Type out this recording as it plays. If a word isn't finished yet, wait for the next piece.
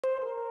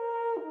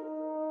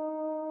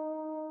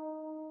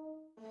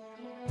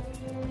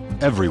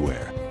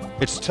everywhere.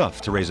 It's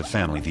tough to raise a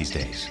family these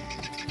days.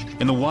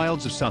 In the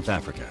wilds of South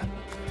Africa,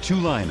 2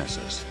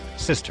 lionesses,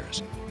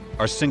 sisters,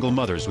 are single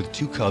mothers with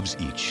 2 cubs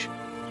each.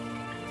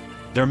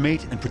 Their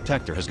mate and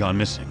protector has gone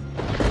missing,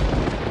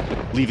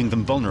 leaving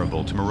them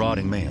vulnerable to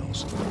marauding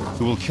males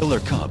who will kill their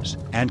cubs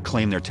and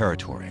claim their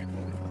territory.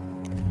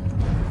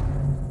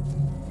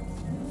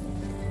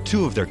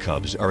 2 of their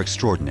cubs are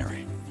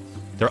extraordinary.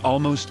 They're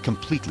almost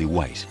completely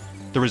white,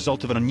 the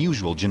result of an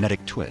unusual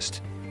genetic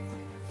twist.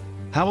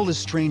 How will this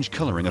strange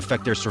coloring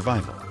affect their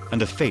survival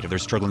and the fate of their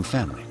struggling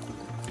family?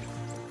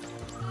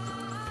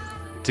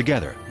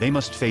 Together, they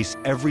must face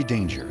every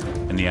danger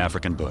in the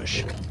African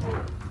bush.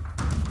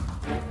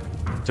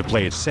 To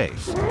play it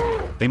safe,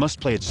 they must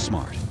play it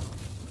smart,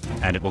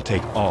 and it will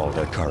take all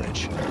their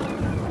courage.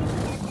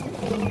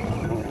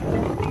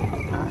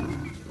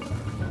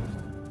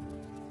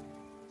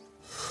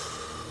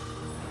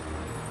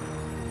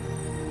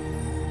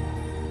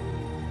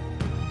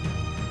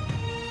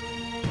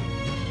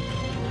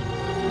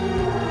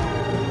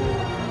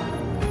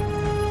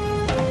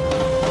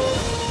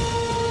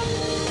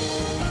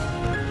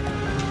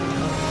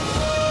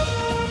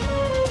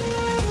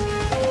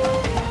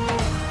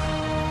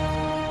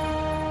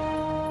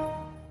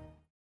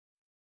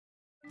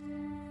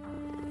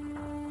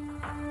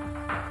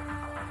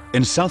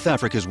 In South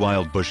Africa's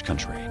wild bush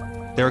country,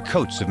 there are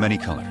coats of many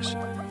colors.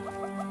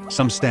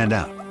 Some stand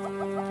out,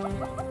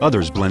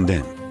 others blend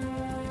in.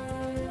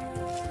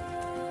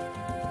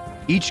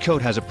 Each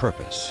coat has a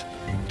purpose: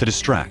 to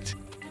distract,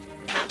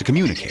 to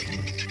communicate,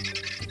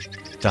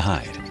 to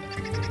hide.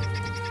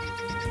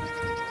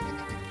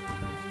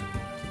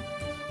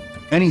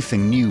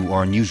 Anything new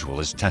or unusual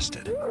is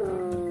tested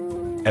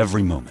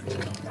every moment.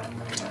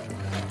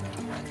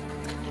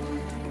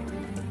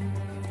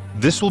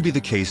 This will be the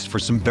case for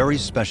some very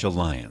special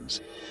lions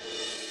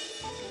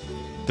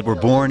that were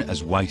born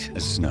as white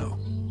as snow.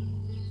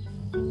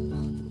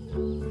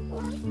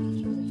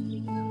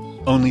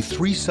 Only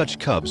 3 such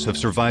cubs have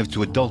survived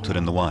to adulthood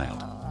in the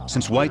wild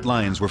since white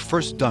lions were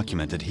first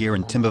documented here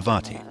in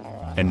Timbavati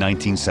in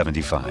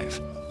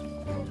 1975.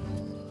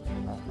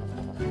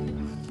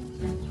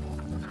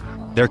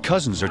 Their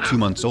cousins are 2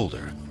 months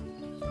older,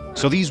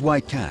 so these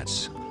white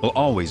cats will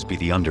always be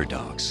the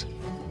underdogs.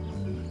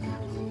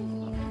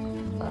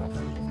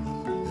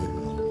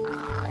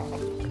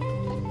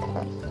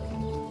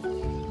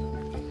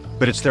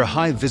 But it's their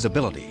high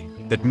visibility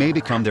that may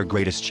become their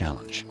greatest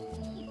challenge.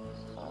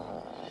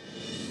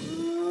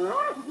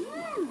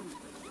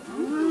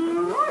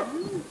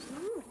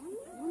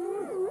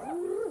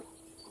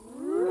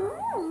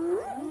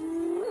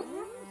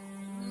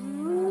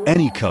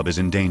 Any cub is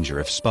in danger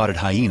if spotted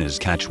hyenas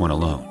catch one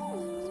alone.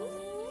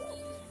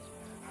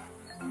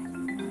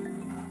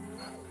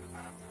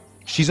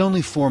 She's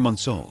only 4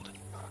 months old,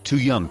 too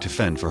young to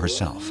fend for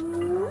herself.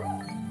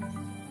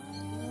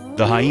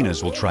 The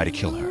hyenas will try to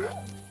kill her.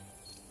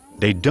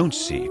 They don't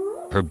see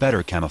her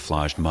better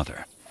camouflaged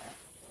mother.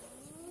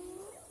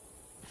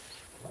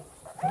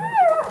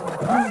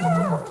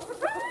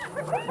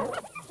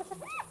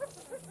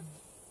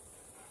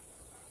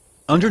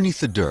 Underneath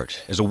the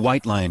dirt is a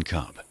white lion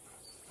cub.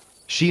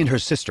 She and her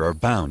sister are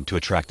bound to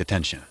attract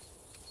attention.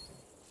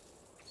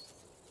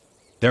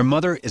 Their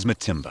mother is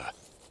Matimba,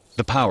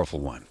 the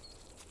powerful one.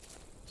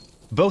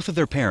 Both of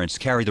their parents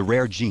carry the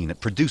rare gene that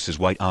produces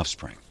white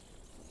offspring.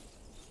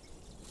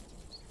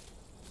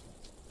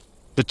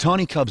 The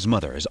tawny cub's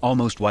mother is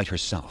almost white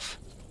herself.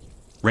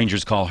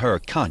 Rangers call her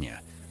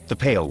Kanya, the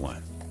pale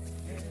one.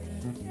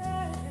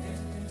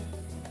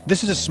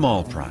 This is a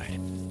small pride,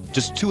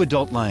 just 2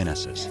 adult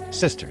lionesses,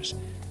 sisters,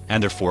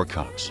 and their 4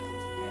 cubs.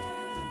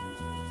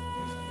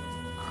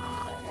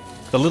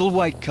 The little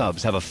white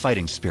cubs have a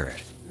fighting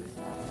spirit.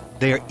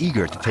 They are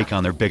eager to take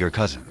on their bigger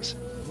cousins.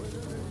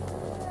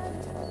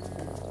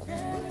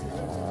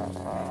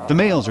 The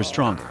males are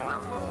stronger,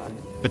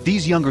 but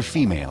these younger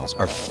females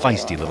are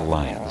feisty little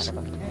lions.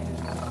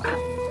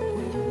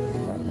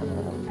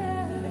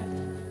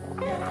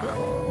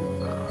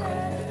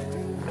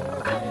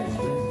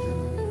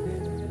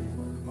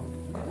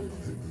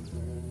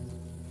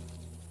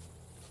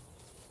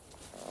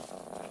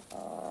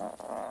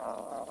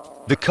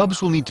 The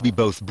cubs will need to be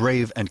both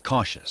brave and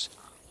cautious,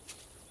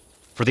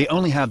 for they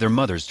only have their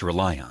mothers to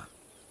rely on.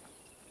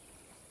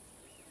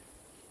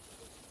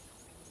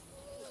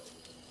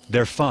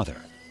 Their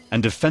father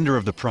and defender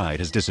of the pride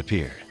has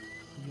disappeared.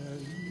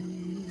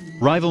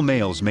 Rival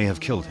males may have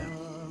killed him,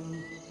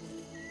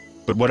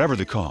 but whatever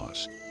the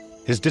cause,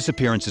 his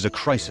disappearance is a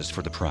crisis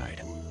for the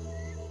pride.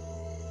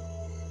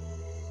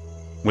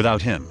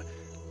 Without him,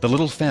 the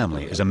little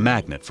family is a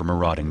magnet for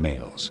marauding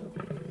males.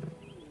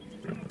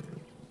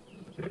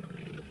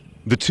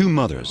 The 2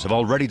 mothers have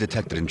already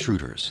detected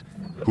intruders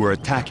who are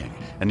attacking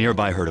a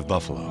nearby herd of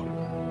buffalo.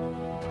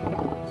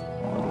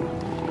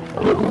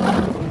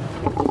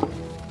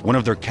 One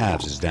of their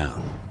calves is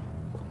down.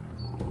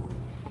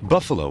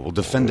 Buffalo will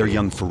defend their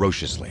young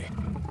ferociously,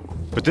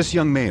 but this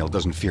young male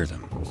doesn't fear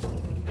them.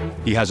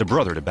 He has a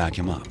brother to back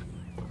him up,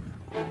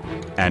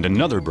 and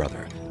another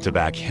brother to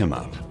back him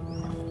up.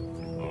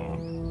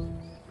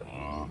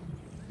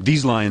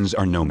 These lions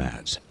are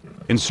nomads,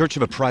 in search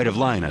of a pride of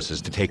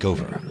lionesses to take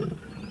over.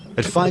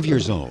 At 5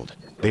 years old,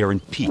 they are in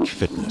peak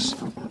fitness.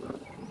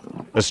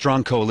 A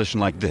strong coalition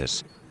like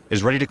this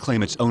is ready to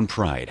claim its own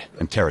pride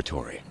and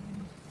territory.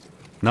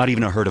 Not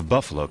even a herd of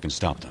buffalo can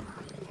stop them.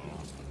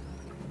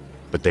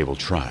 But they will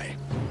try.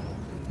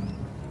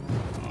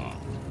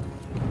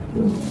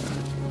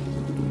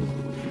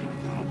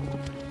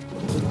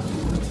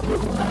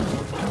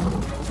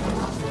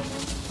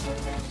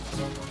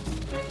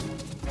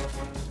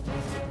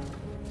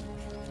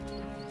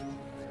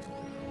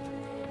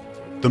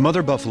 The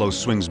mother buffalo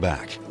swings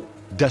back,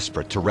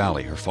 desperate to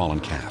rally her fallen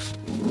calf.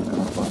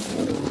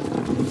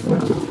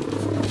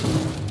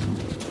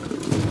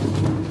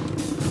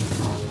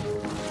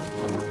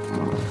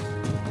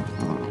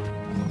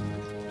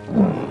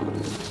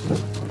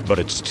 But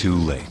it's too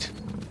late.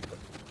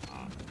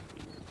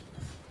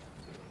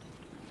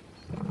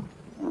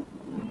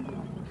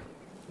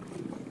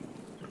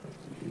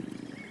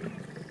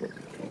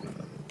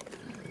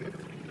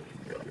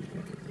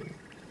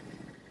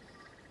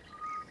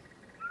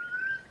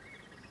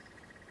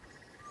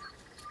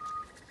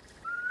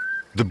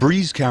 The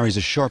breeze carries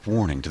a sharp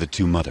warning to the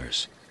two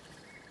mothers.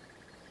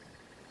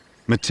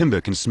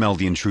 Matimba can smell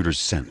the intruder's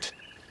scent.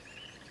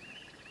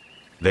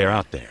 They're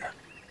out there,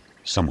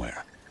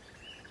 somewhere.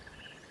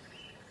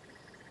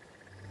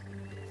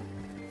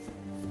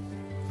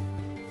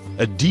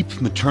 A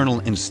deep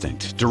maternal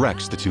instinct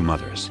directs the two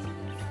mothers.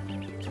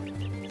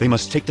 They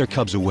must take their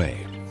cubs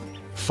away,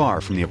 far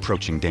from the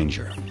approaching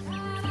danger.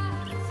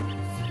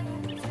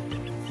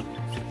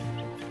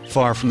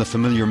 Far from the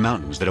familiar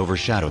mountains that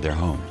overshadow their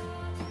home.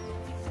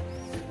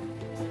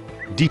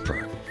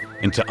 Deeper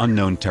into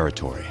unknown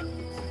territory.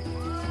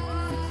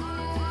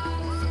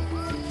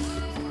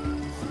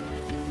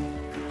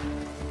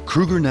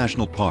 Kruger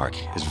National Park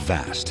is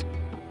vast,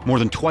 more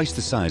than twice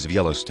the size of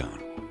Yellowstone.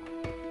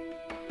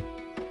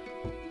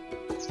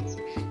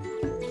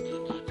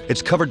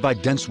 It's covered by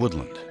dense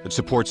woodland that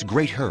supports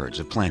great herds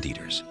of plant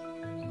eaters.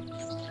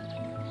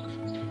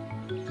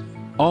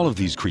 All of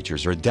these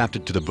creatures are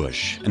adapted to the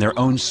bush in their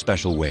own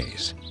special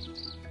ways.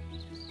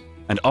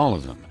 And all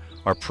of them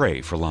are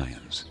prey for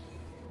lions.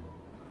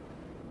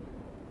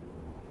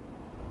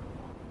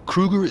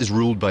 Kruger is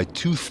ruled by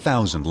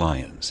 2,000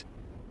 lions,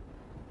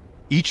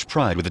 each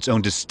pride with its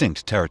own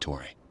distinct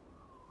territory.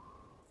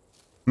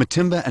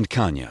 Matimba and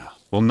Kanya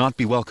will not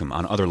be welcome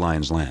on other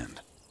lions' land.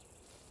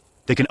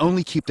 They can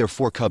only keep their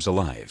 4 cubs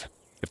alive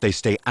if they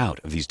stay out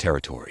of these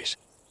territories.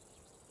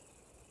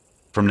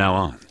 From now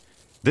on,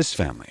 this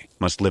family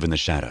must live in the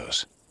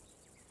shadows.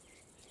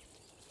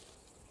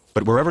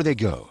 But wherever they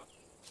go,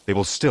 they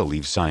will still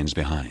leave signs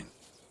behind.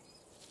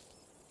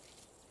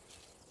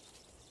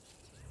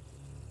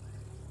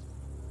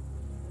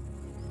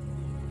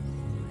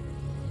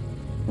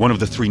 One of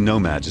the 3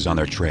 nomads is on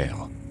their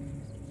trail.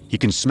 He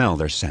can smell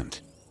their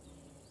scent.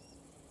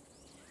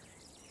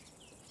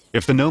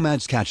 If the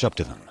nomads catch up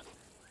to them,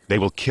 they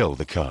will kill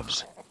the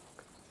cubs.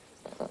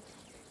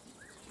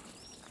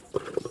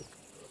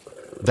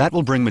 That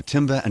will bring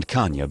Matimba and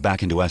Kanya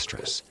back into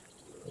estrus,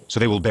 so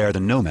they will bear the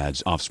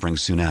nomads' offspring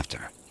soon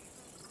after.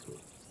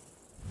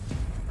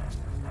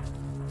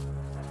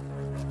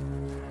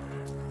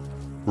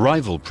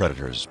 Rival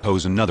predators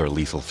pose another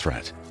lethal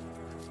threat.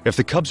 If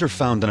the cubs are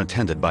found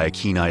unattended by a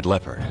keen-eyed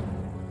leopard,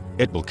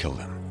 it will kill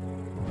them.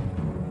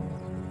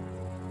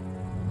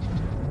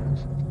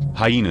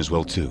 Hyenas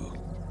will too.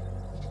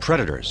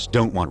 Predators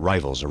don't want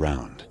rivals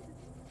around.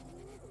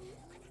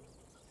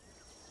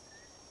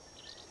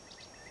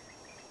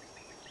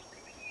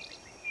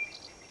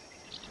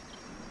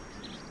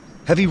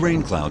 Heavy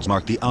rain clouds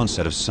mark the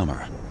onset of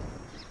summer.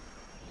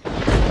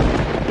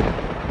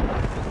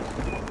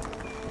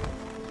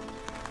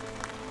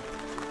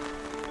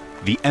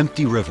 The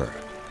empty river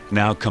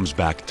now comes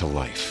back to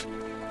life.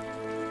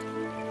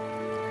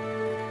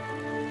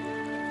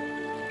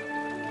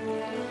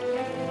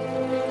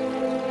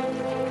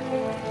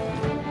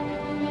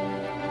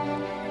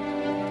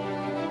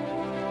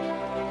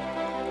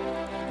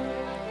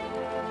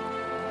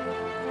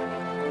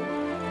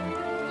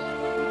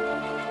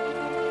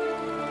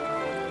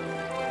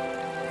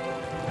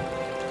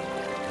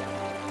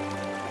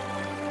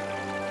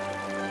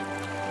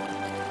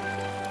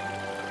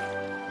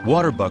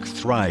 Waterbuck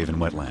thrive in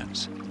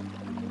wetlands,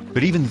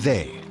 but even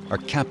they are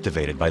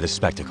captivated by the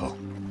spectacle.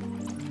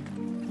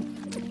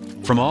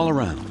 From all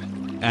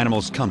around,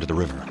 animals come to the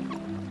river.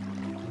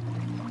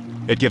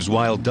 It gives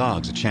wild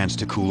dogs a chance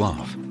to cool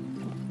off.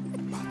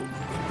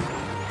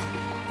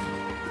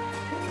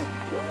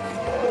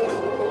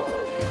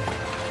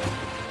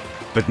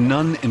 But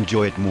none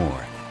enjoy it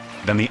more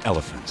than the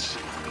elephants.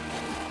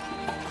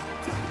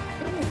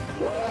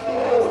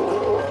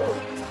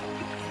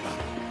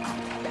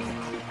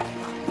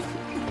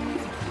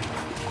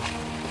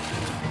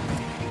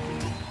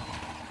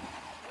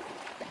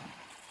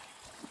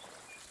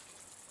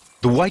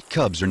 The white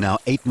cubs are now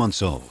 8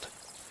 months old.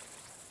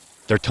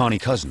 Their tawny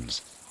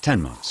cousins,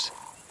 10 months.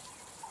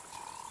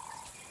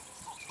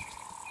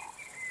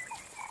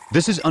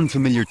 This is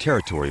unfamiliar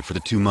territory for the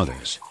two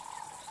mothers.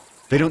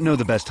 They don't know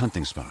the best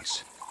hunting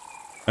spots,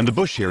 and the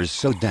bush here is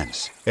so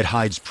dense, it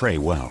hides prey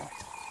well.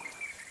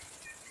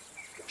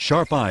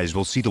 Sharp eyes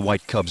will see the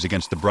white cubs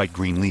against the bright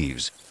green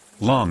leaves,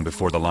 long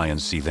before the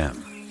lions see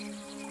them.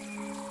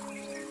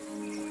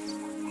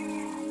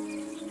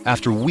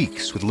 After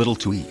weeks with little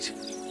to eat,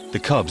 the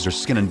cubs are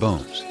skin and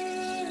bones.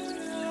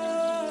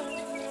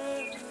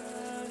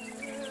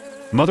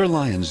 Mother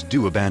lions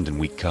do abandon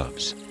weak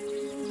cubs,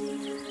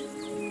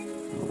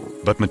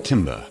 but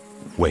Matimba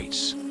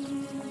waits.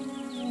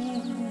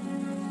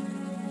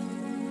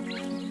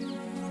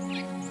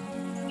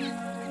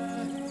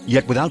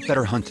 Yet without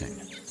better hunting,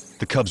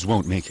 the cubs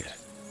won't make it.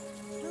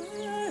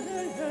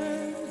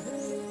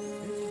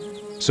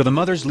 So the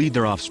mothers lead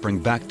their offspring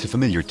back to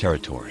familiar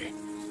territory.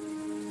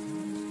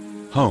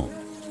 Home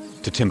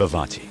to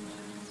Timbavati.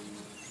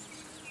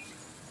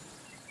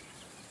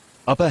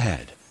 Up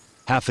ahead,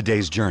 half a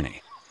day's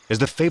journey, is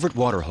the favorite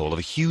waterhole of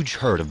a huge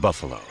herd of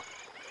buffalo,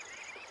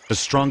 the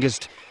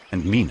strongest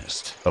and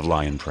meanest of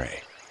lion prey.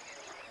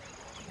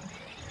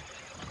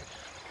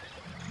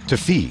 To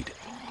feed,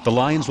 the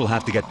lions will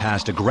have to get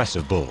past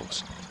aggressive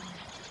bulls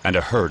and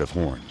a herd of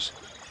horns.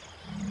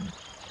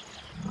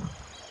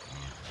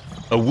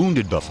 A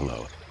wounded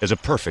buffalo is a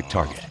perfect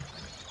target.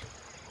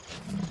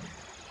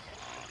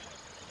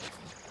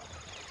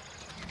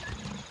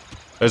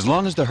 As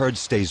long as the herd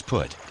stays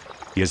put,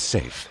 he is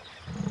safe.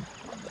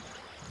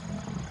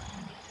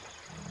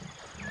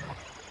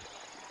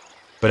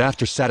 But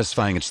after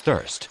satisfying its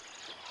thirst,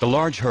 the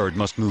large herd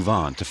must move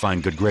on to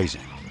find good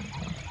grazing.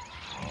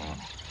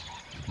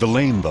 The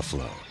lame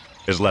buffalo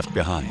is left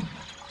behind.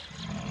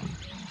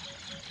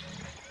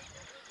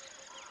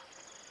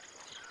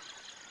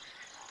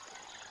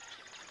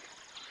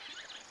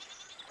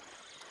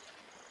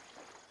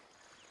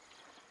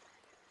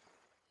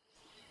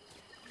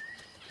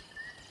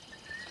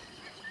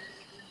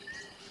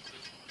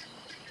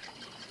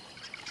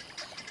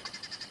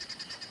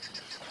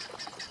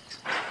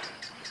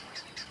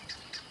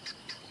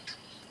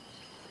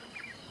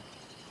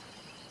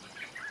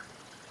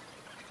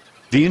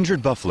 The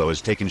injured buffalo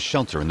has taken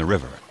shelter in the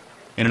river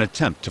in an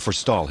attempt to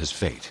forestall his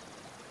fate.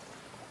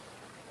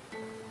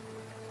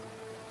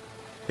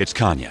 It's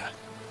Kanya.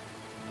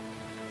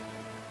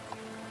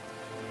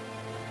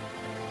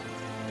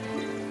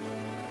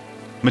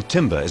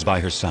 Matimba is by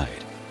her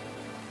side,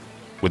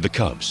 with the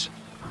cubs.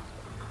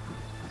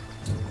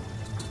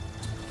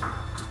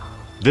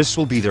 This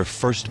will be their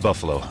first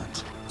buffalo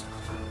hunt.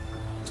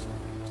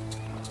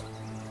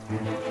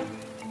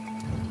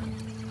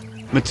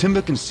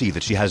 Matimba can see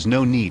that she has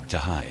no need to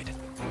hide.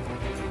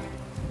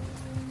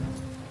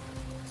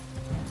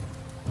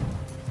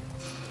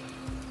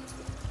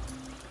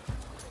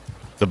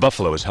 The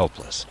buffalo is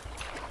helpless.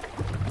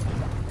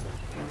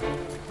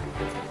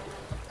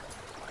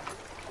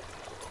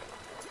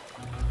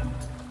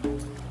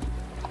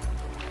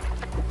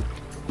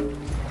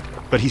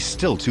 But he's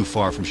still too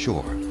far from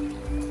shore.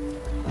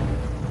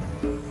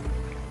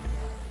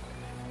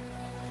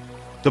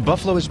 The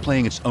buffalo is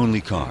playing its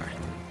only card.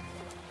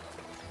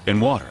 In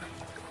water,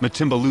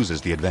 Matimba loses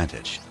the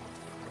advantage.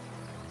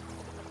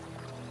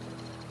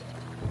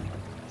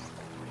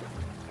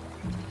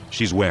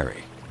 She's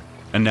wary,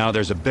 and now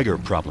there's a bigger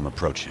problem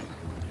approaching.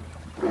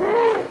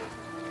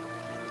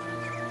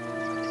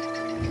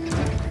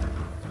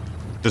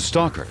 The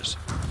stalkers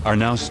are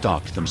now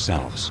stalked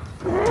themselves.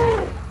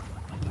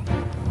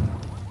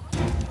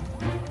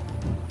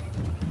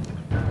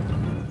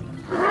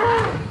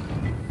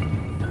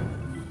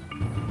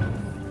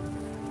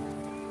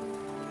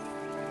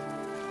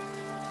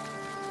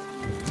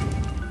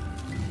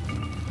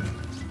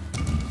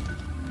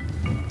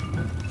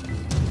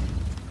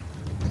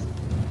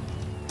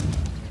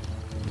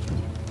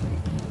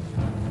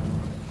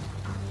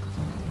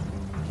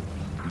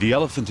 The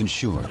elephant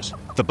ensures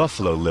the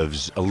buffalo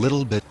lives a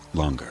little bit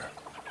longer.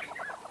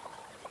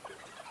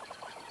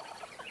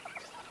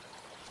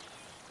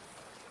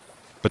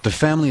 But the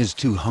family is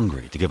too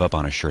hungry to give up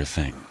on a sure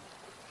thing.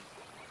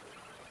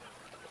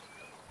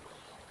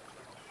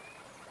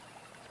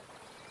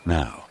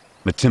 Now,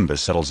 Matimba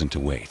settles into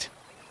wait,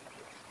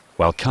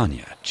 while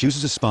Kanya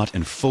chooses a spot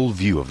in full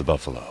view of the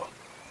buffalo.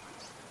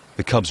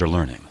 The cubs are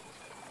learning.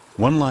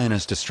 One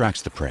lioness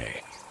distracts the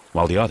prey,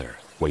 while the other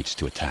waits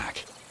to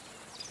attack.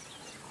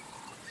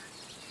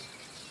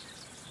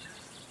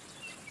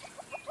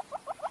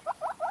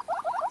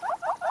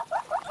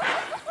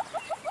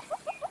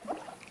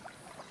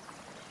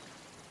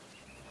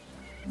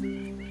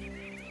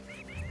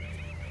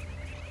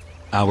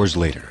 Hours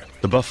later,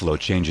 the buffalo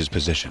changes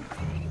position,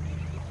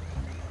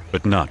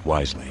 but not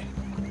wisely.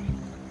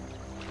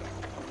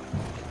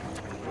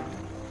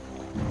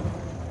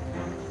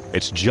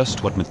 It's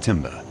just what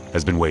Matimba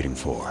has been waiting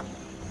for.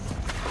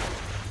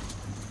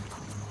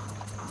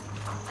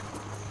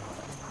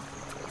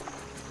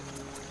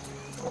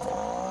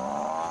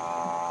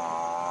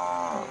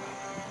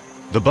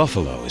 The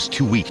buffalo is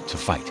too weak to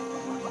fight.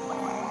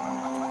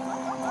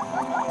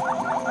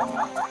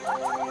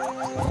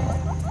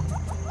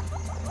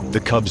 The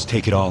cubs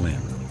take it all in.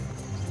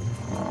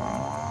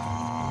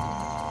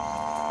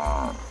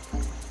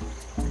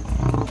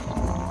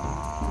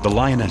 The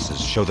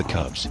lionesses show the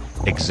cubs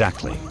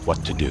exactly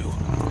what to do.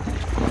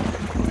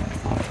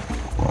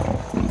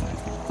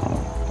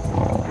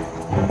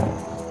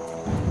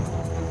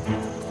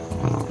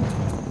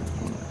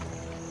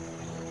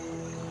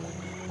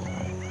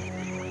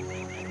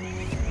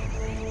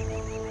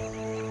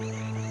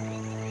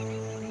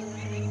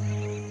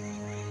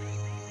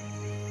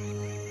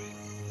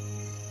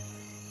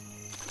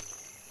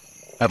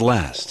 At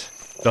last,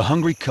 the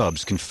hungry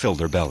cubs can fill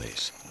their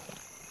bellies.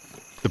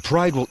 The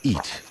pride will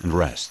eat and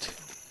rest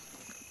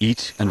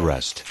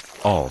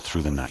all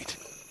through the night.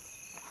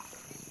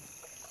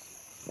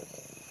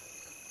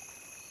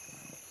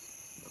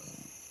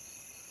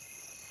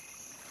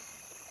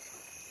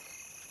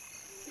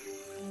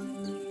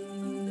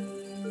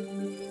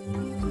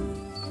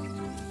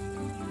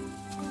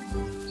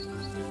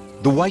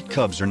 The white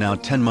cubs are now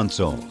 10 months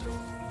old.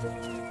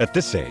 At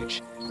this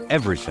age,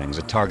 everything's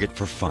a target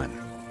for fun.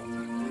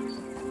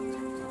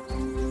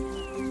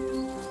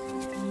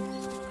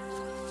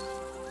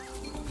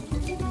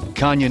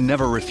 Kanya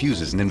never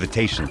refuses an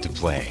invitation to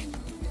play.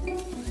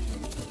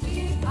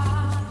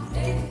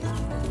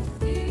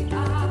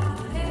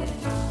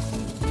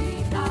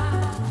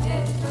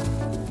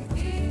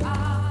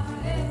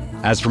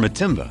 As for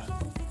Matimba,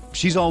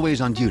 she's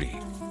always on duty,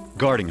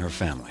 guarding her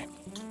family.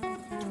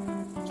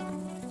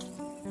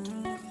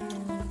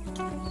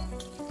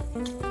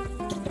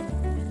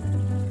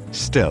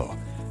 Still,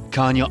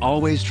 Kanya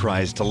always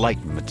tries to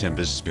lighten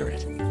Matimba's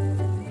spirit.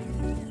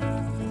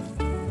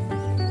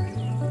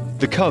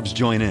 The cubs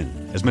join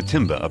in as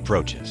Matimba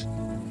approaches.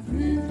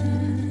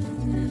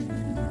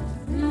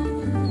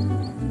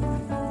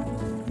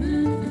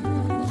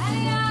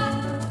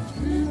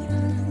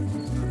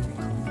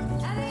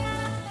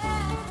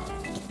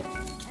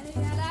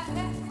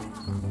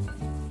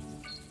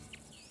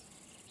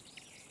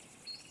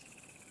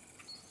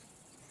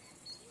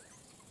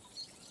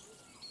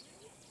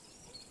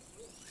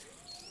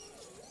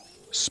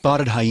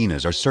 Spotted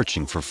hyenas are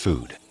searching for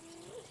food.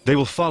 They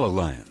will follow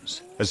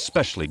lions,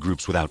 especially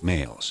groups without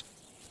males.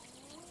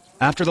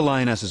 After the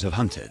lionesses have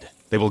hunted,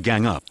 they will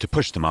gang up to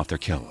push them off their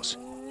kills.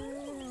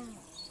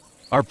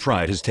 Our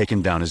pride has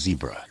taken down a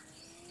zebra.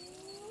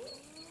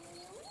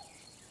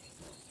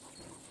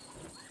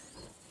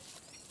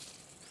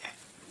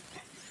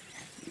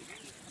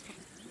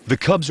 The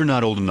cubs are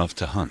not old enough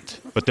to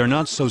hunt, but they're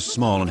not so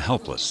small and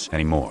helpless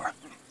anymore.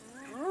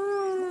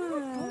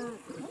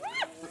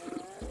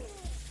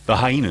 The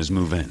hyenas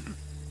move in.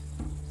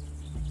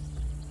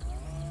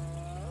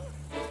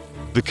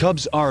 The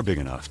cubs are big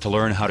enough to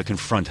learn how to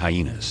confront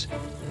hyenas,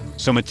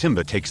 so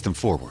Matimba takes them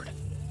forward.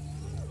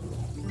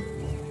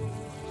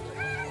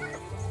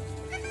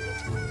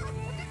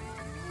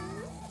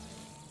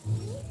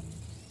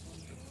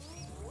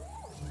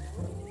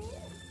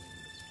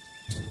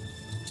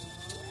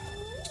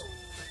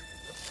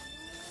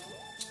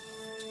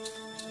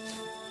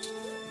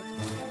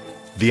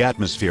 The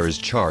atmosphere is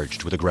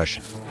charged with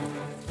aggression.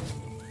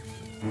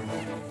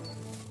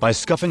 By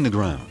scuffing the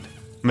ground,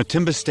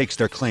 Matimba stakes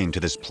their claim to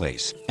this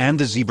place and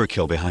the zebra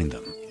kill behind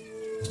them.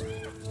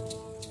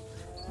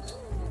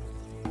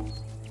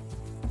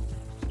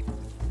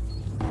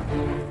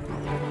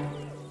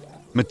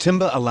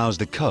 Matimba allows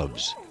the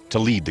cubs to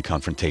lead the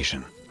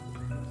confrontation.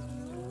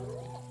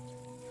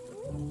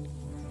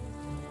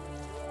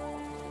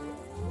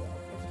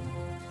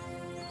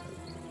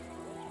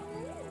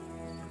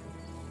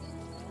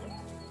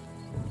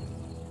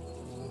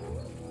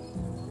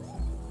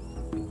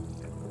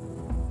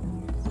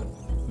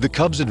 The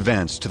cubs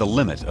advance to the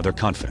limit of their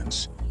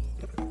confidence,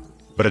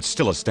 but it's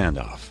still a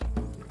standoff.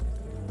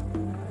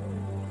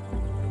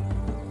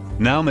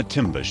 Now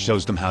Matimba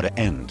shows them how to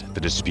end the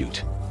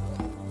dispute.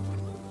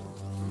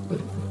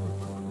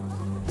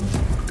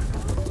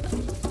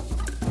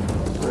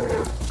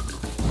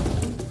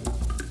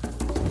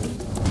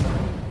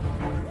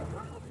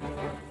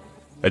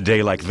 A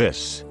day like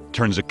this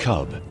turns a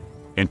cub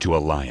into a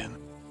lion.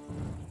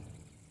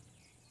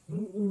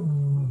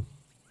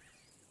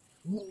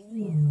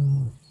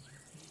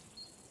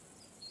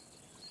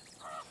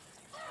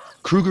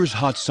 Kruger's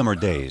hot summer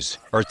days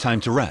are a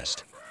time to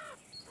rest.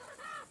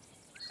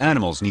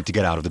 Animals need to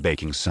get out of the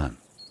baking sun.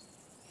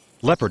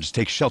 Leopards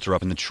take shelter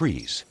up in the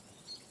trees,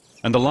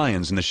 and the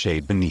lions in the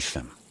shade beneath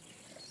them.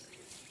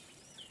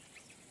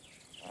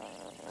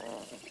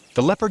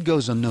 The leopard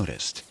goes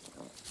unnoticed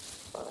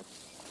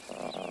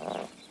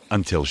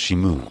until she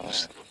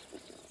moves.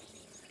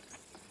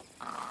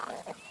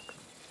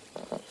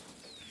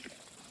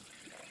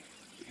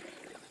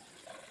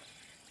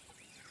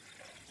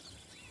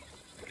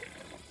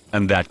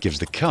 And that gives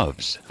the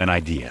cubs an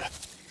idea.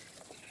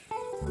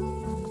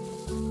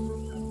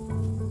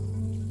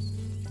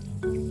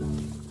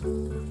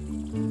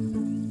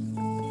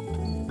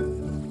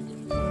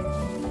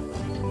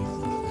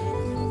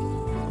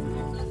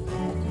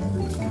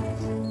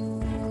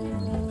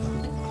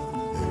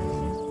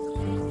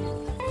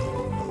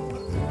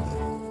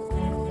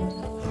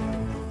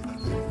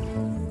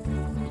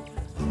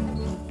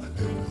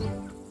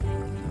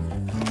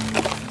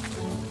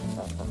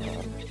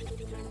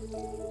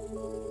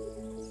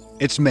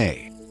 It's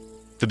May,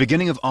 the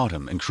beginning of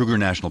autumn in Kruger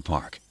National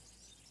Park.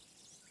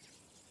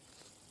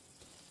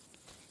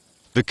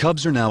 The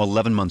cubs are now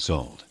 11 months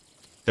old.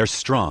 They're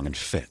strong and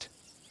fit.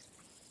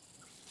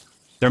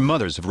 Their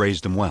mothers have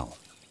raised them well.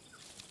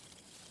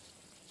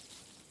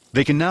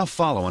 They can now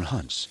follow on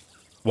hunts,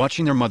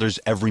 watching their mother's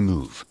every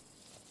move.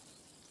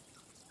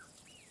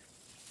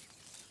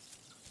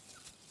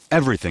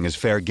 Everything is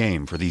fair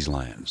game for these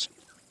lions.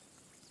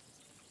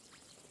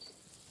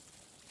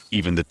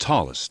 Even the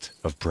tallest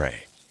of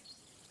prey.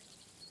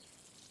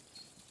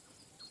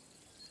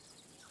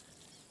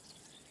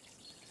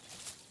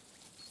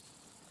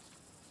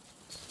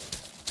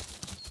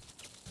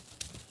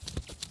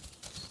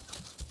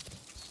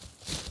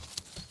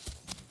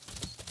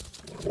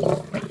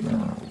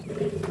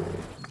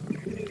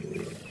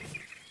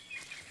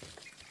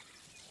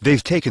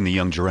 They've taken the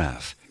young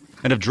giraffe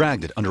and have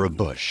dragged it under a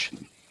bush,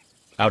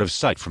 out of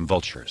sight from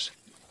vultures.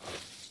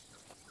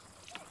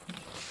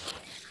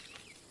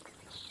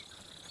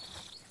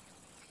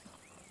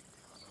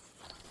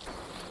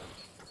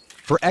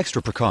 For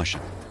extra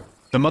precaution,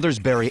 the mothers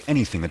bury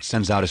anything that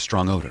sends out a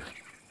strong odor.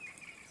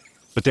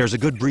 But there's a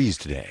good breeze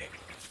today.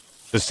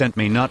 The scent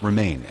may not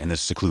remain in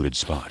this secluded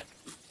spot.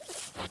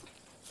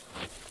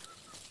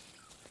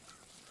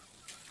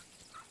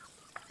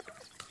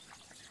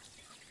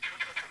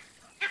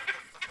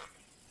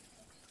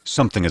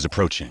 Something is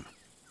approaching.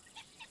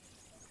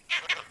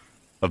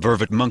 A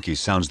vervet monkey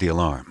sounds the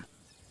alarm.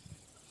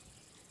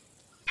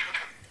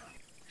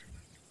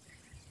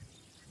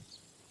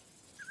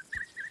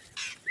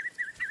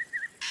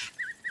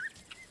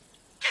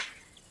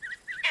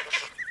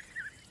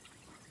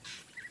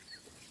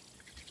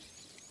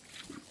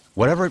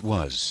 Whatever it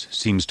was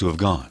seems to have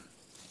gone.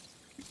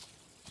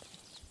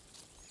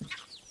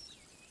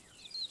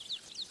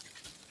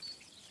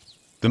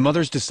 The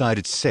mothers decide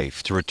it's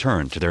safe to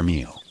return to their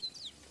meal.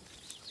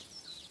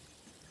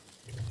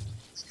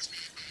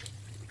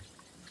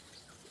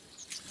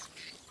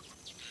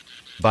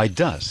 By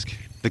dusk,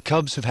 the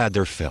cubs have had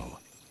their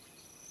fill.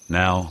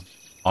 Now,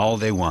 all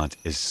they want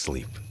is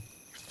sleep.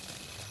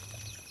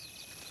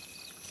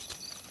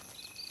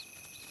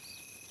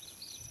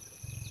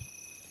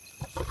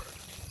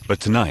 But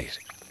tonight,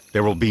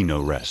 there will be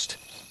no rest.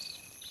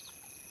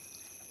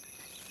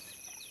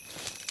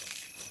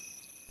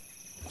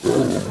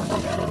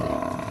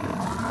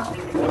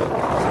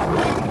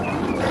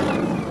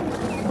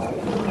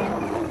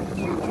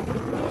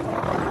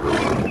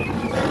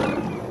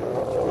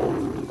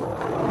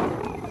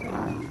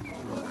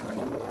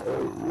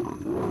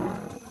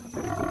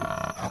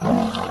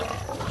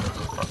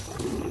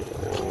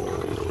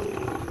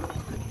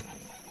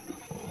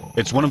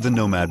 It's one of the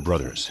nomad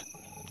brothers.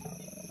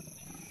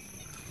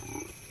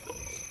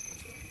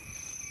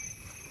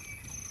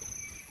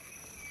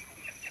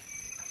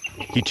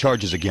 He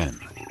charges again.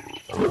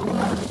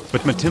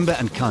 But Matimba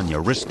and Kanya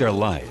risk their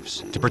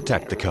lives to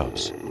protect the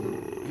cubs.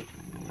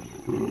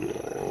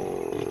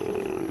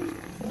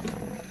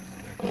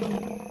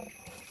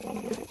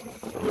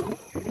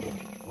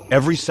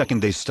 Every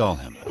second they stall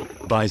him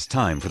buys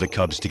time for the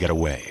cubs to get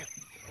away.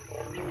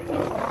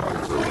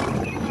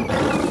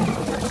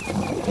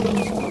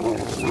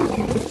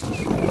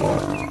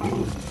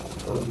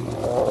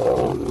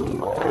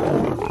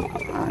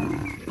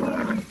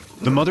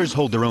 The mothers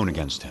hold their own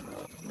against him.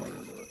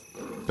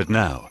 But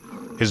now,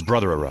 his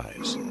brother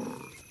arrives.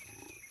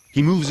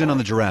 He moves in on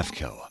the giraffe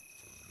kill.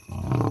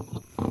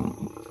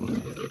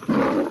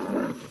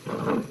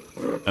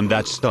 And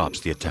that stops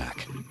the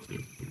attack.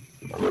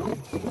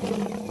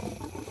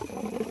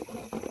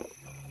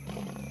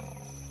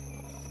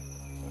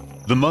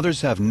 The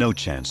mothers have no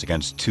chance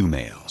against two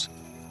males.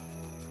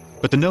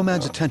 But the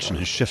nomad's attention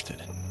has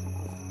shifted.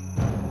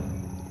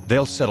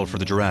 They'll settle for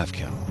the giraffe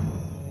kill.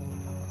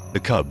 The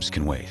cubs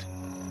can wait.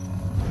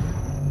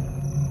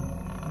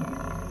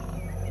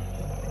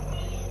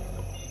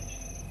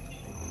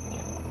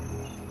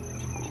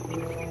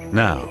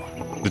 Now,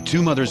 the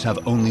two mothers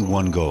have only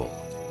one goal: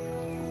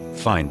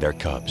 find their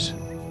cubs.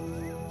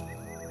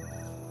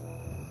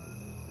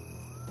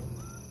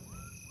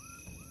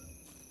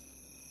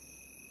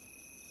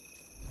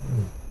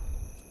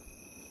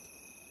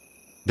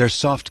 Their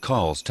soft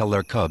calls tell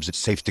their cubs it's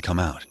safe to come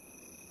out.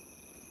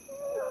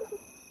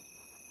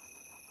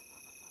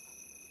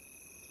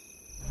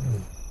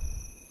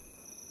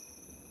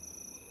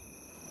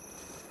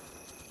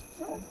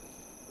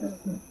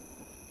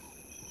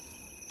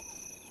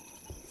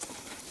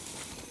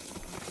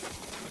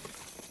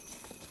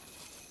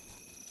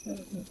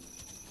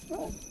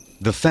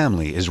 The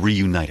family is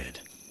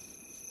reunited.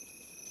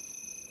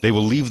 They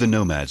will leave the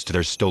nomads to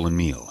their stolen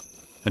meal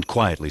and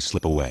quietly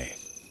slip away.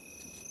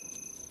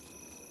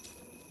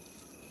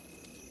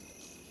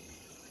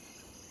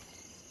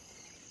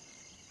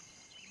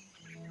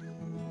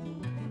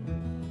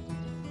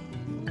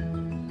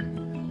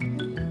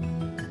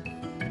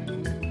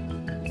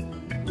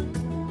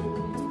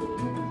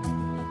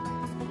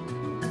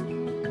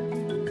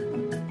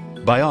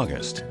 By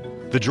August,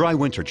 the dry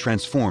winter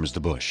transforms the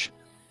bush.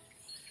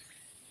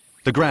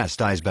 The grass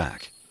dies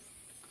back.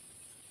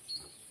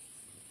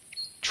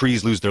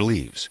 trees lose their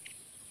leaves.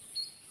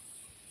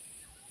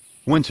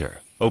 Winter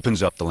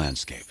opens up the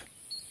landscape.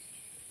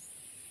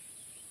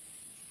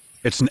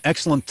 It's an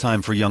excellent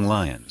time for young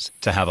lions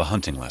to have a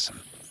hunting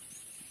lesson.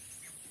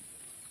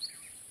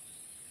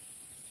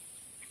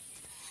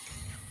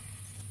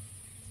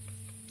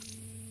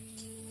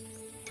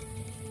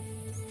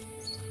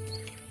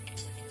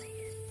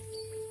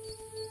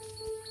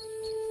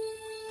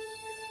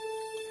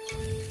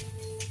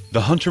 The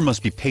hunter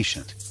must be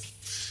patient,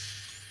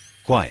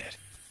 quiet,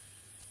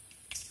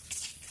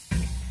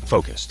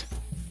 focused.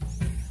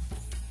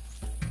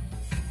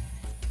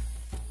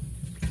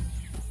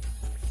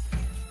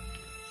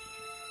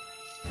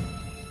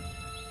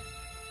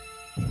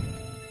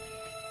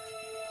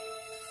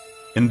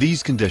 In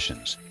these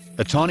conditions,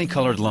 a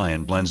tawny-colored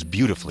lion blends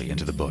beautifully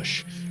into the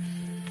bush.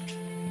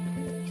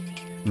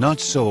 Not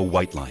so a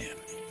white lion.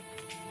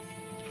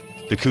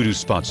 The kudu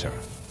spots her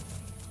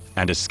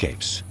and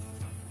escapes.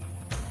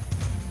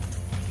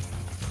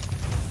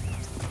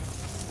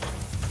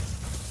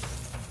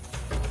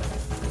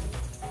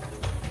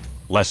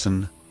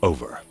 Lesson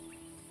over.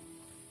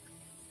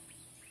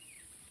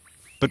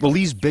 But will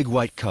these big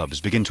white cubs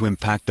begin to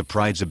impact the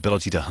pride's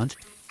ability to hunt?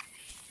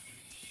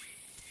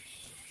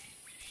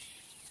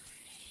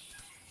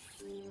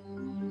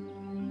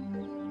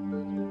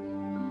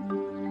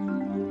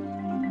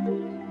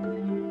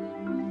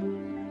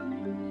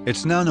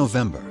 It's now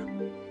November.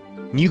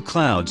 New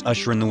clouds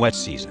usher in the wet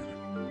season.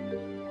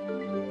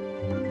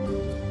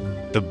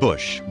 The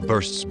bush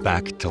bursts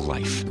back to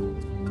life.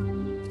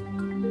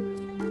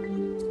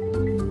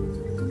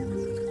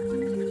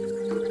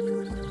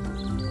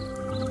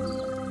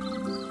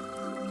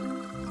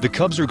 The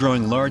cubs are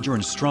growing larger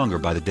and stronger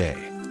by the day.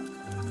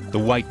 The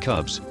white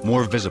cubs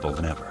more visible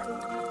than ever.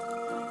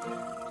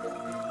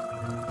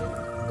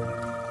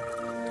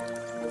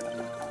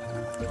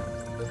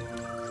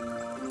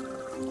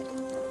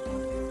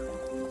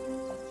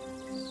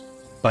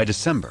 By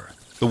December,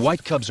 the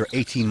white cubs are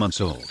 18 months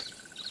old.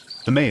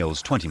 The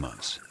males 20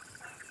 months.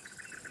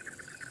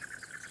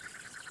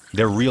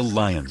 They're real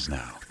lions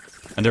now,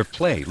 and their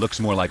play looks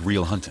more like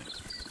real hunting.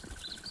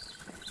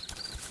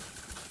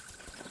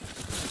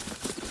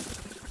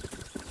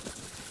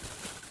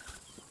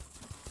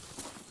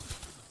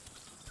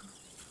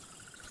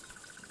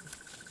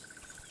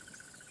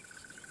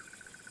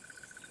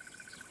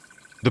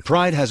 The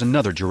pride has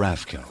another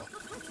giraffe kill,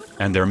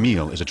 and their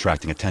meal is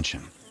attracting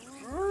attention.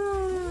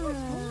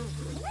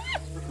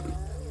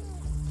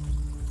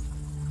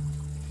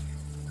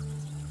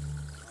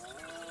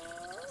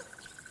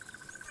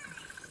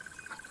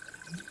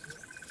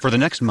 For the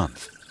next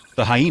month,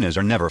 the hyenas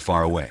are never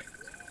far away,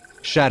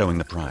 shadowing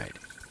the pride,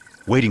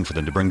 waiting for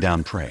them to bring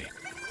down prey.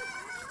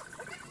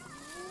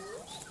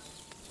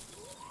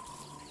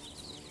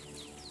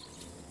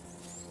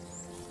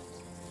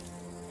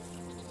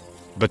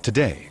 But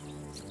today,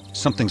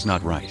 something's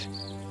not right.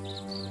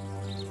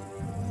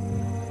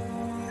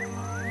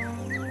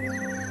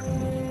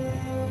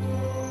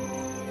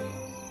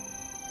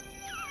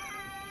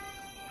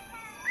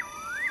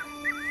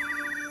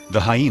 The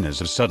hyenas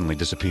have suddenly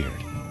disappeared.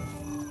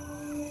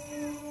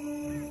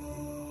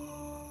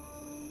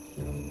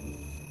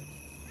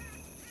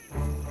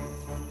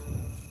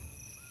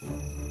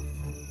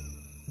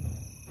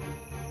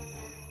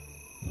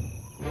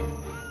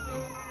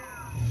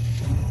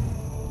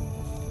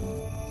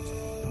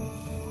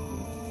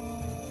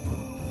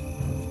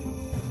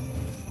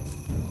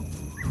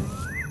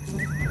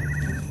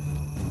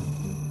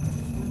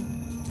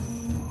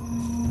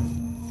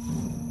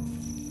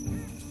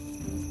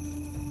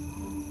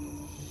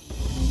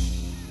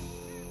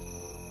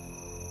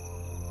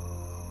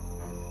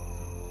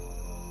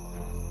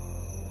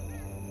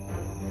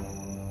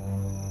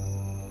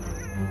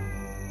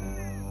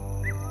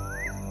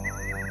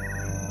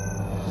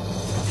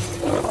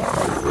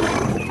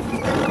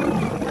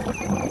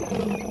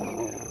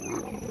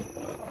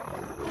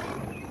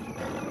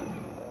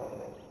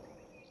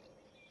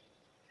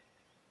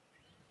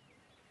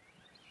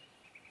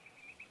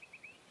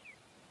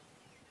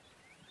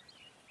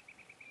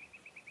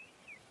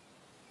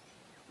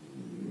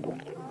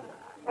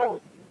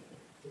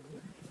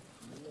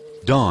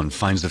 Dawn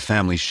finds the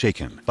family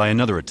shaken by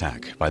another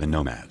attack by the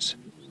nomads.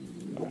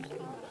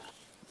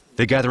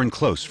 They gather in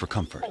close for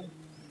comfort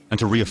and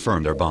to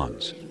reaffirm their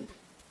bonds.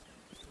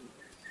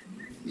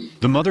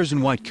 The mothers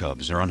and white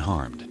cubs are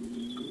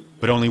unharmed,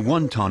 but only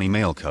one tawny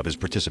male cub is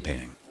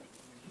participating.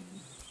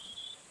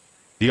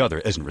 The other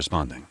isn't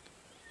responding.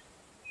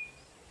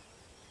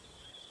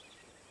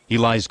 He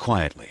lies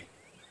quietly,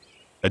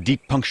 a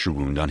deep puncture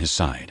wound on his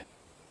side.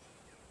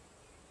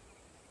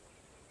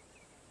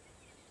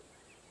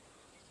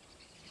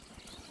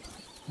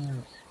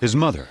 His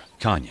mother,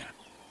 Kanya,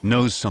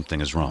 knows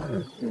something is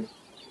wrong.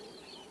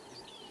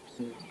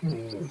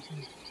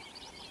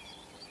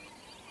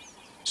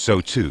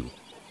 So too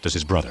does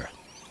his brother.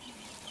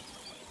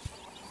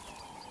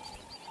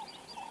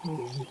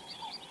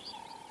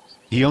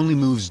 He only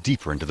moves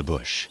deeper into the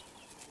bush.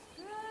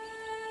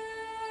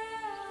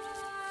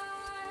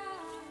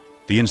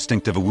 The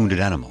instinct of a wounded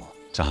animal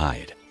to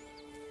hide.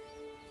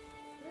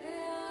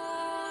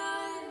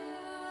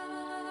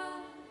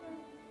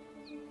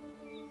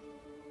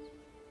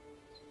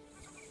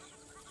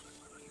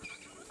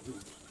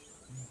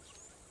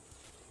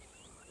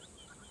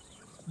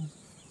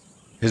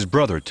 His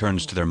brother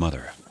turns to their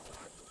mother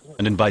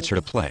and invites her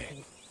to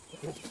play.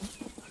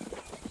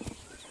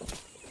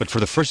 But for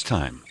the first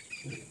time,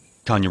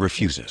 Tanya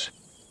refuses.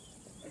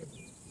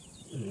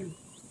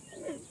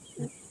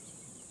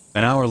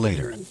 An hour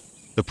later,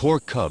 the poor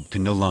cub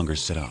can no longer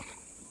sit up.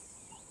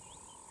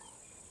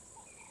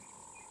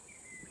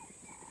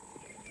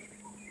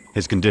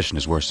 His condition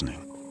is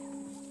worsening.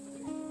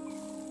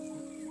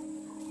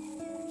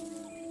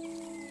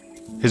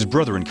 His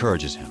brother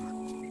encourages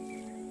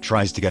him,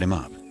 tries to get him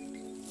up.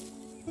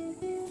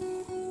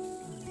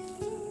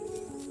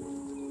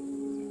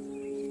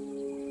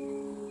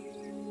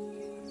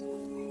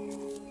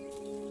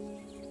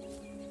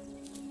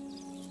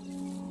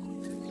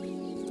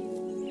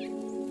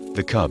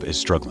 The cub is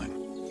struggling.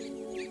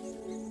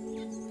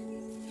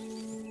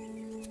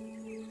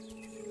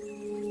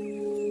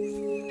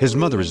 His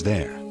mother is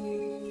there.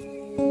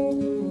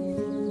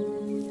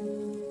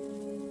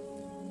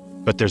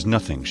 But there's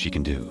nothing she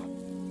can do.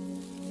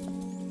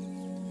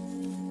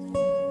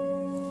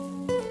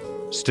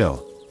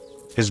 Still,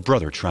 his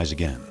brother tries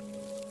again.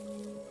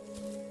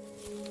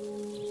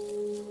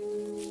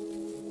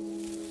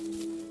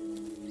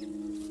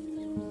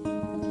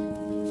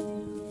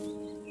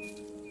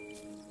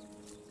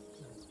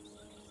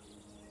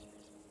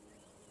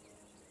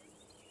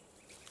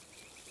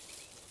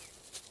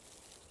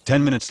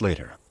 Ten minutes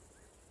later,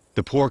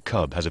 the poor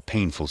cub has a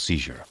painful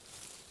seizure.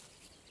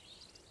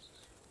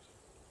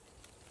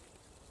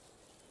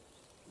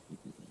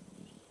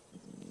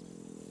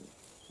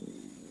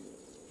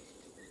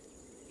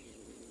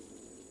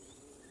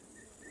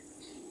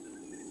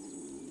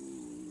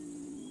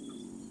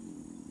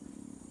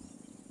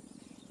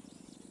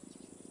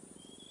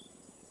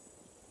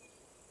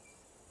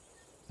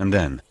 And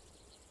then,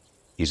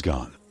 he's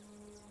gone.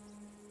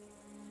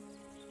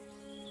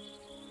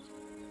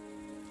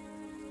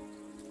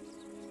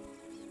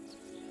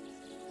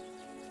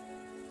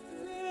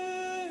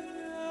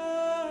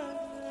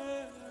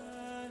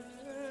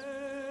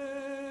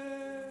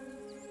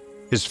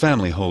 His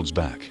family holds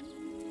back,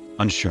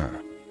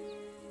 unsure.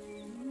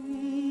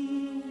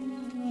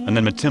 And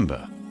then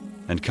Matimba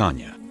and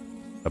Kanya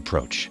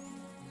approach.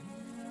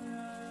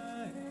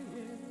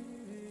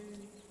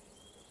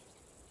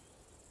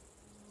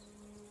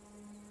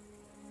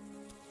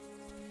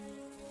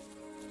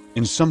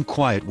 In some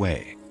quiet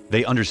way,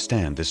 they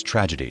understand this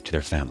tragedy to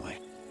their family.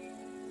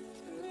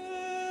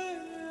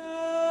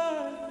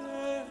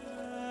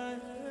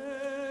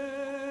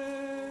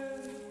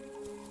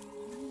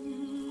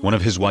 One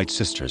of his white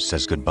sisters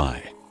says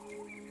goodbye.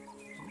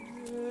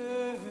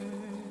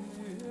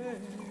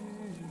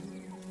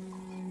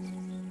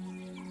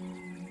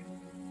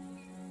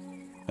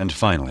 And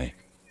finally,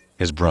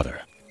 his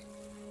brother,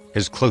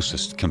 his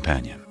closest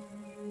companion.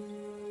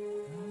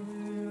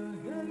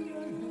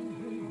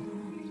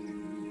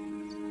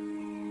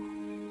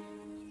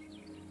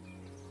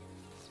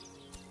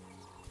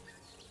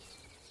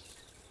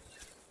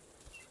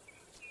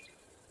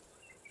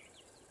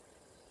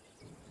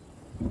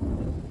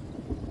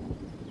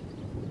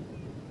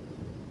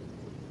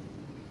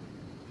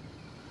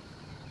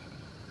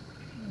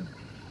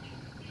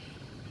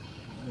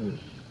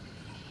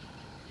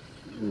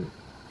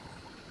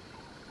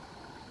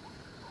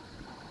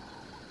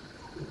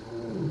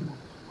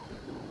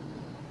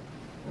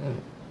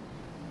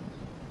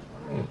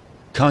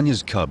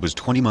 Kanya's cub was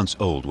 20 months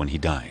old when he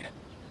died.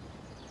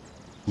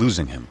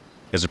 Losing him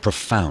is a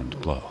profound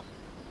blow.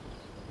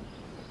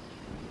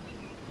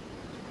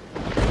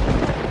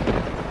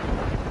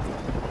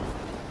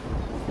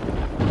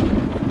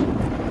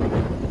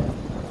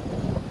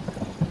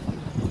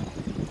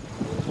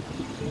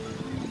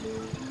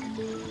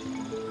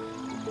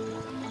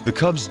 The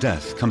cub's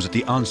death comes at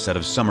the onset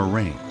of summer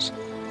rains,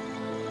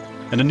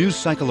 and a new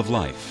cycle of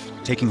life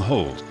taking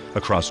hold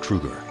across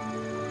Kruger.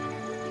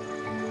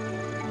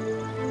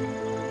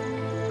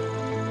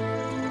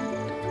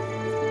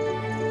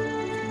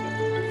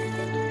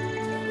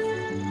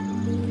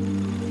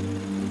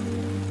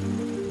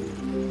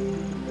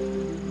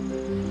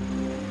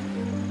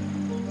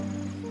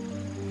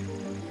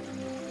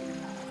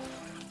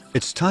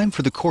 It's time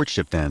for the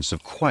courtship dance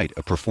of quite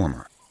a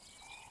performer,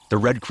 the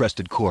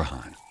red-crested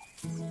Korhan.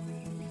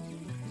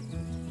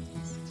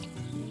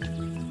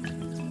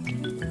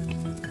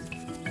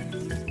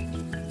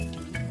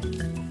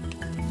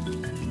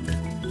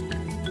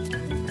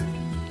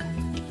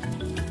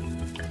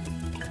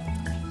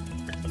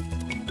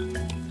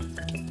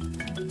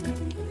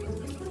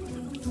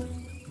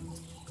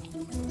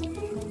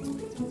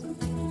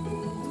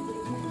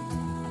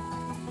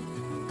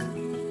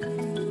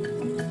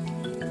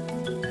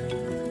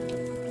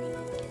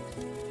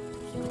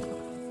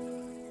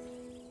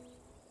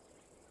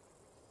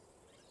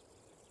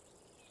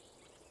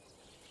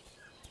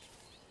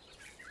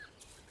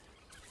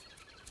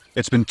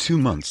 It's been 2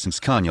 months since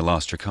Kanya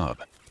lost her cub.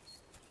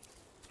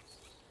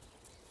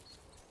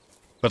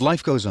 But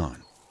life goes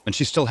on, and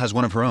she still has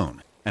one of her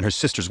own and her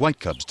sister's white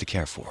cubs to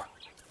care for.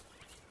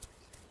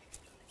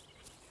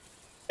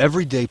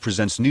 Every day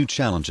presents new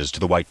challenges to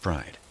the white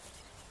pride.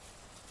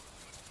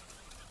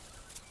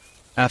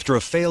 After a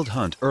failed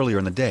hunt earlier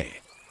in the day,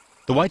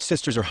 the white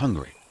sisters are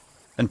hungry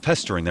and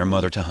pestering their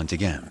mother to hunt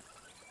again.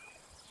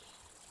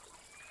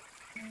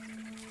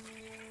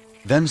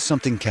 Then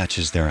something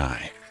catches their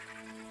eye.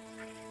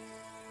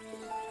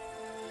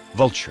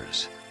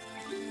 Vultures.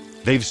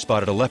 They've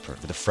spotted a leopard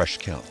with a fresh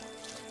kill.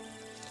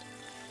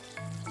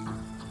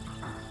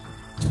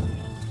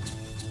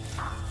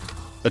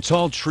 A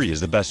tall tree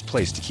is the best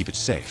place to keep it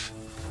safe.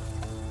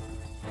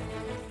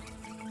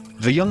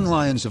 The young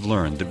lions have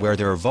learned that where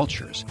there are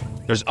vultures,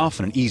 there's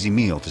often an easy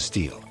meal to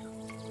steal,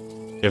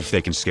 if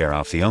they can scare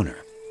off the owner.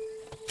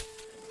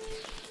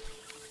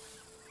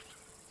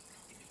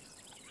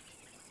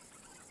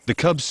 The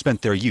cubs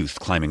spent their youth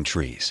climbing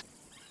trees.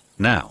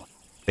 Now,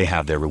 they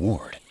have their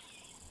reward.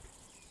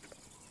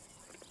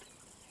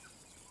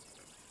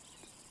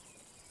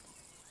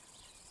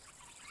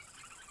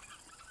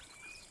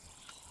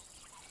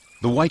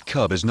 The white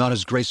cub is not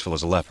as graceful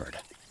as a leopard,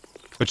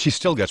 but she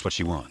still gets what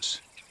she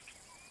wants.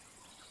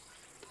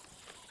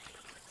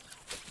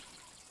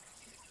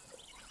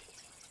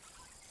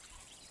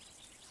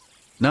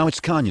 Now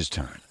it's Kanya's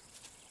turn.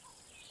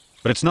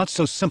 But it's not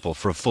so simple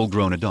for a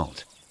full-grown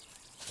adult.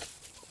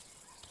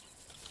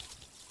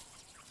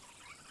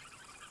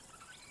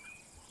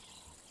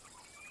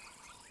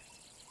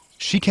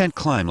 She can't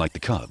climb like the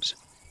cubs,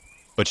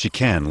 but she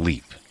can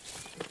leap.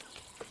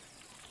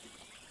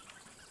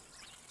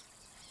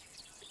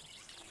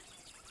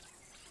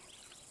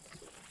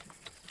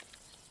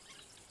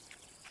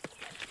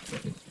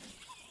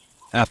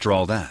 After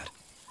all that,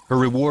 her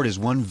reward is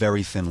one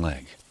very thin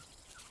leg.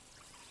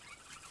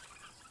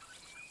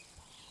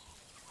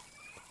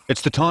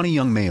 It's the tawny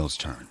young male's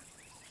turn.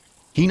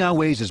 He now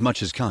weighs as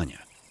much as Kanya.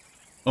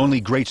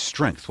 Only great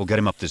strength will get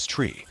him up this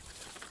tree.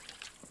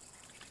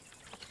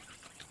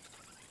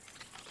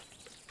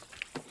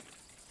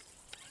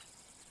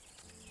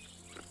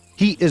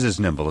 He is as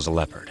nimble as a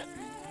leopard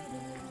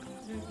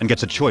and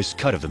gets a choice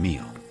cut of the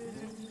meal.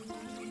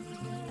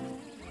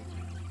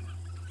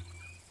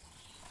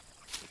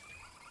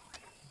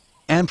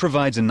 And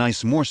provides a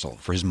nice morsel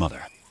for his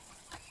mother.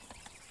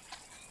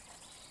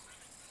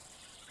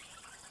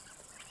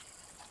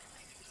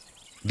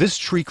 This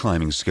tree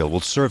climbing skill will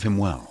serve him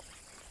well.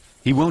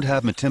 He won't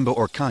have Matimba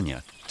or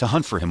Kanya to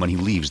hunt for him when he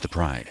leaves the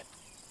pride.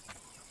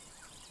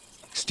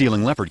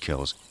 Stealing leopard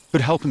kills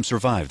could help him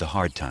survive the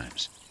hard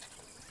times.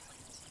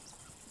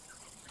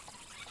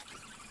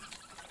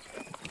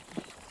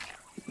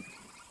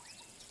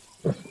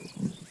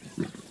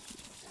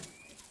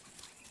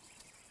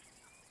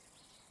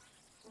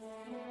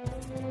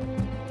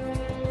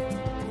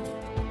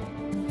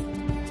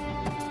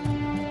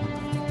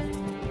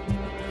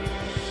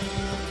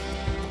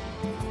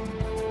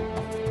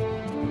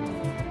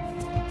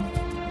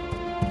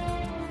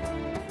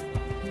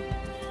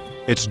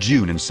 It's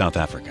June in South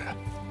Africa,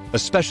 a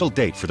special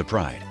date for the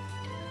pride.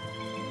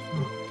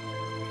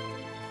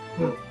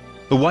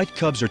 The white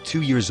cubs are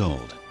 2 years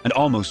old and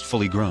almost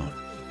fully grown.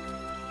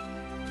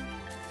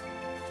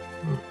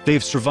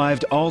 They've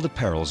survived all the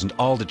perils and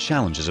all the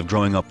challenges of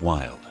growing up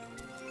wild.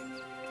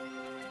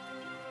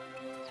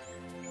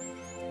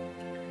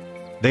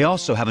 They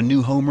also have a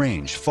new home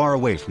range far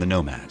away from the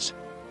nomads.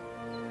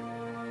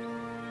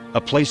 A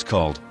place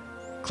called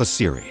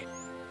Krugeri.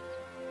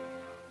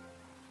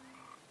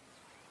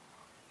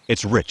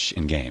 It's rich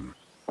in game.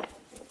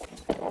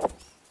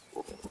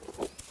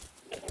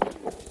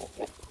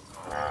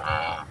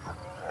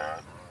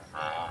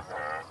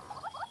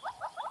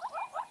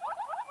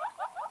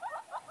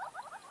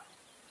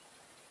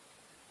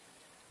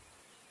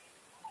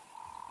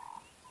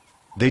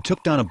 They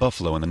took down a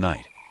buffalo in the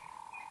night.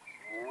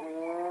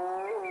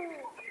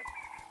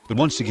 But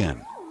once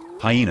again,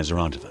 hyenas are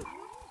onto them.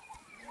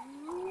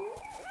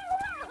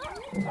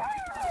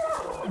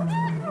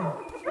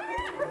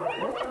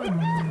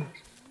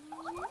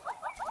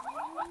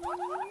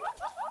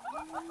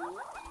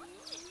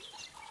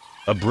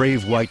 A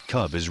brave white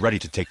cub is ready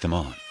to take them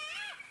on.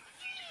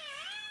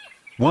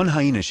 One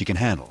hyena she can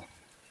handle.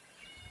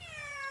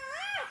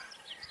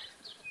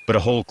 But a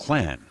whole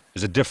clan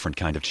is a different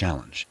kind of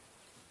challenge.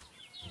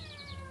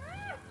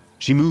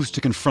 She moves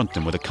to confront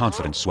them with a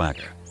confident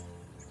swagger.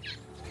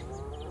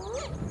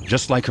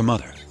 Just like her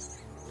mother.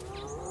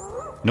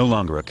 No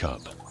longer a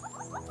cub.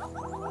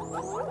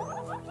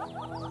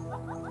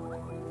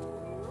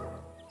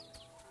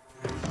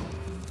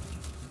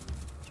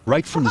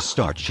 Right from the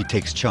start, she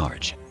takes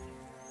charge,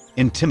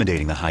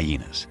 intimidating the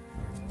hyenas.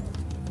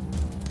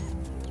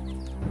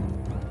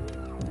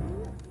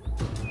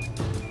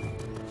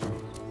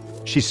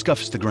 She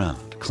scuffs the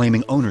ground,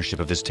 claiming ownership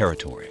of this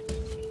territory,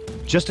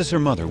 just as her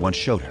mother once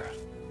showed her.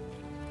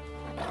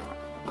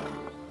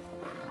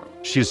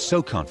 She is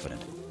so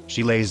confident,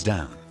 she lays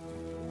down.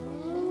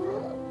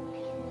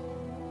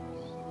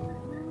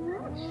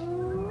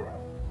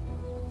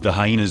 The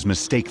hyenas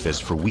mistake this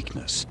for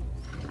weakness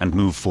and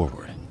move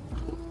forward.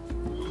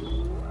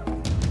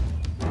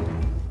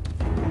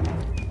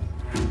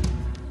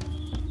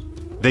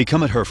 They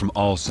come at her from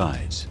all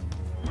sides.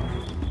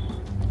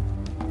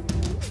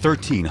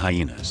 13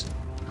 hyenas.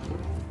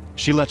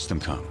 She lets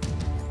them come.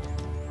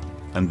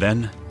 And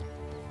then,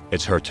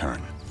 it's her turn.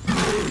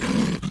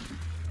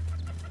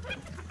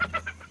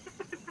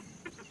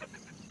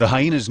 The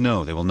hyenas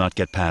know they will not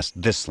get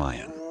past this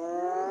lion.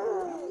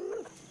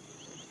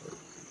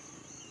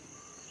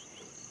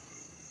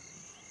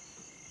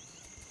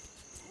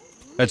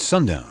 At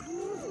sundown,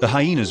 the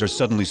hyenas are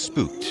suddenly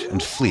spooked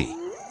and flee.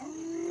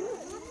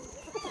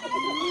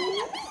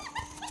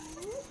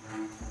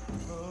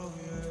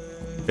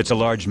 It's a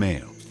large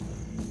male,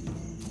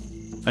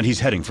 and he's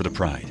heading for the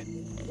pride.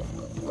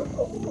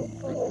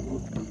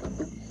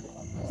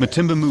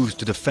 Matimba moves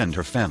to defend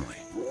her family.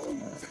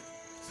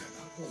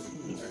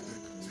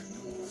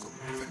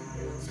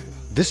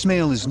 This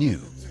male is new.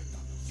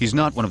 He's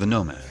not one of the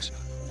nomads.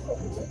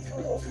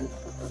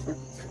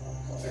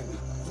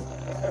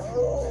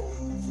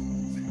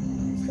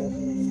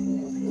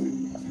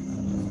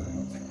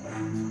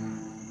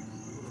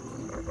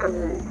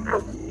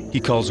 He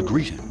calls a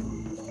greeting,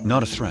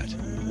 not a threat.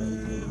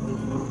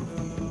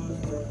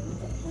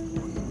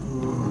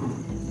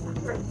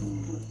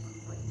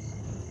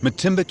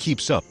 Matimba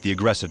keeps up the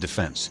aggressive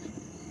defense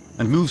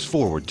and moves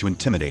forward to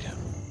intimidate him.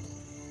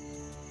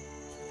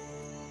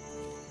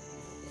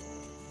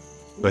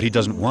 But he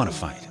doesn't want to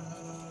fight.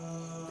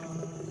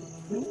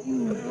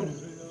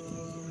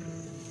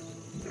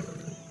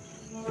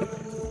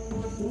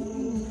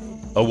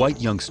 A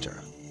white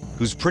youngster,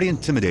 who's pretty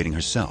intimidating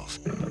herself,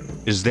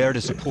 is there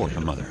to support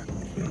her mother.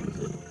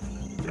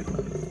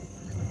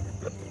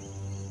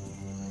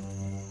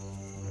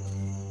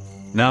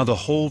 Now the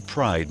whole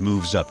pride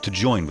moves up to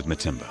join with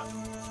Matimba.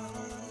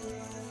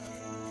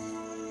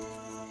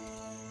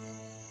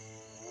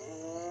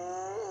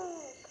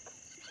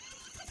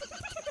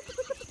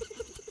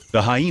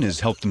 The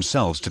hyenas help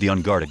themselves to the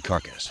unguarded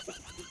carcass.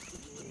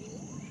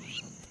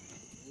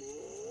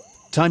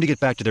 Time to get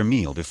back to their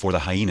meal before the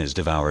hyenas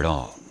devour it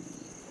all.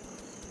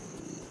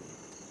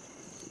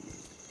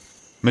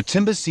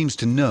 Matimba seems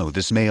to know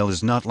this male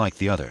is not like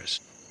the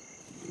others.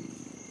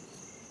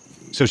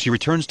 So she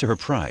returns to her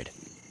pride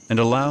and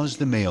allows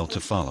the male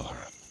to follow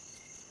her.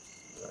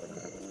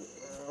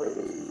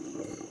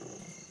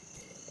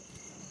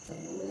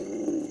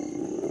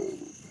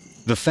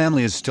 The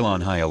family is still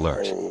on high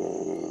alert.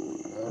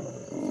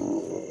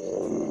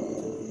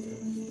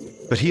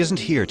 But he isn't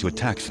here to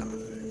attack them.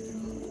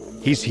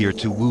 He's here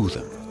to woo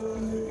them.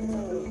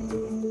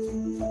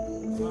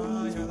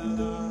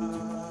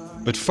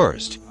 But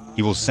first,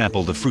 he will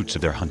sample the fruits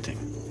of their hunting.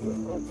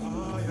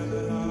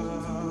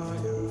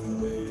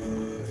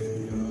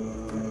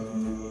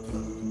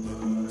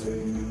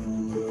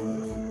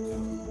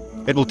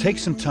 It will take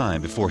some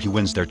time before he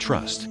wins their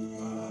trust.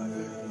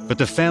 But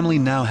the family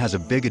now has a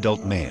big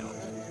adult male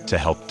to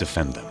help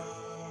defend them.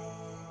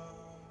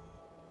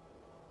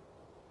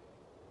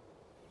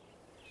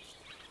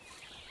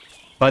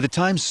 By the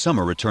time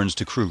summer returns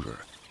to Kruger,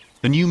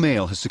 the new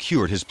male has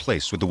secured his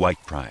place with the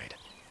white pride.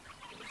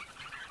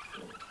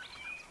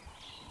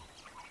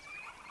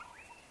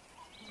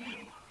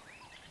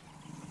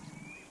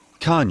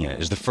 Kanya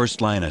is the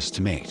first lioness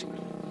to mate.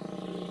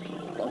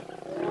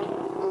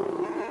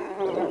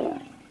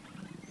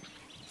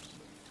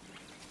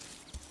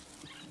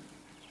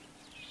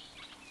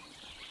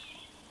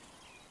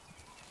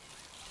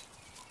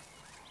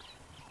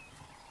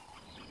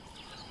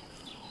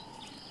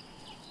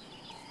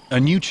 A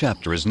new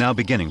chapter is now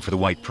beginning for the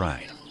white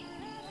pride.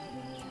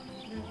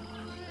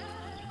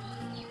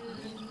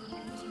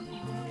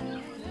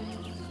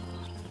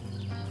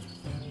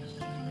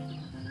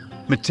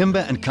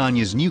 Matimba and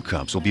Kanya's new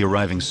cubs will be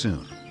arriving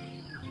soon.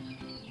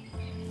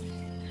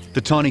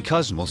 The tawny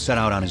cousin will set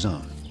out on his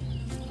own.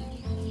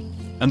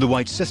 And the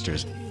white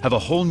sisters have a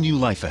whole new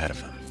life ahead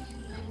of them.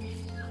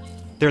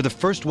 They're the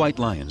first white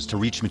lions to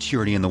reach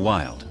maturity in the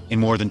wild in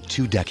more than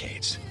 2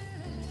 decades.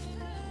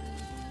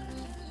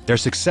 Their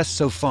success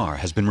so far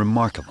has been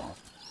remarkable.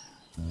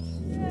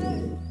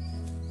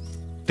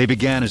 They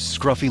began as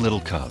scruffy little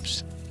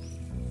cubs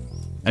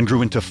and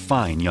grew into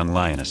fine young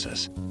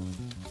lionesses.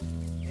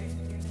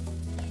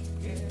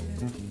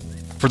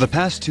 For the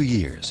past 2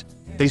 years,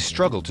 they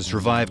struggled to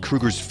survive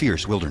Kruger's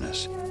fierce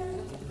wilderness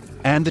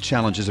and the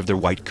challenges of their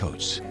white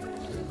coats.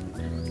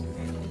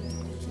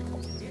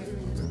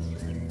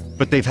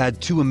 But they've had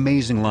 2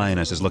 amazing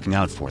lionesses looking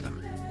out for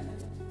them,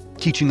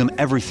 teaching them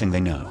everything they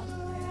know.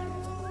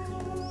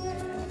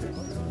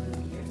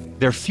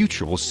 Their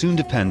future will soon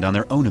depend on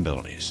their own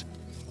abilities,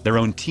 their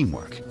own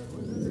teamwork,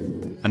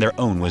 and their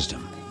own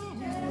wisdom.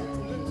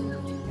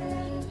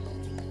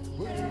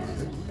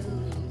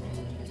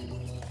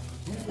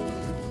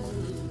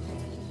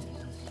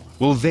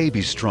 Will they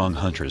be strong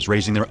hunters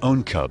raising their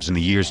own cubs in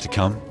the years to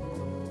come?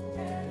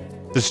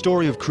 The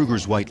story of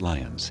Kruger's white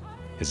lions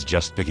is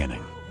just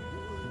beginning.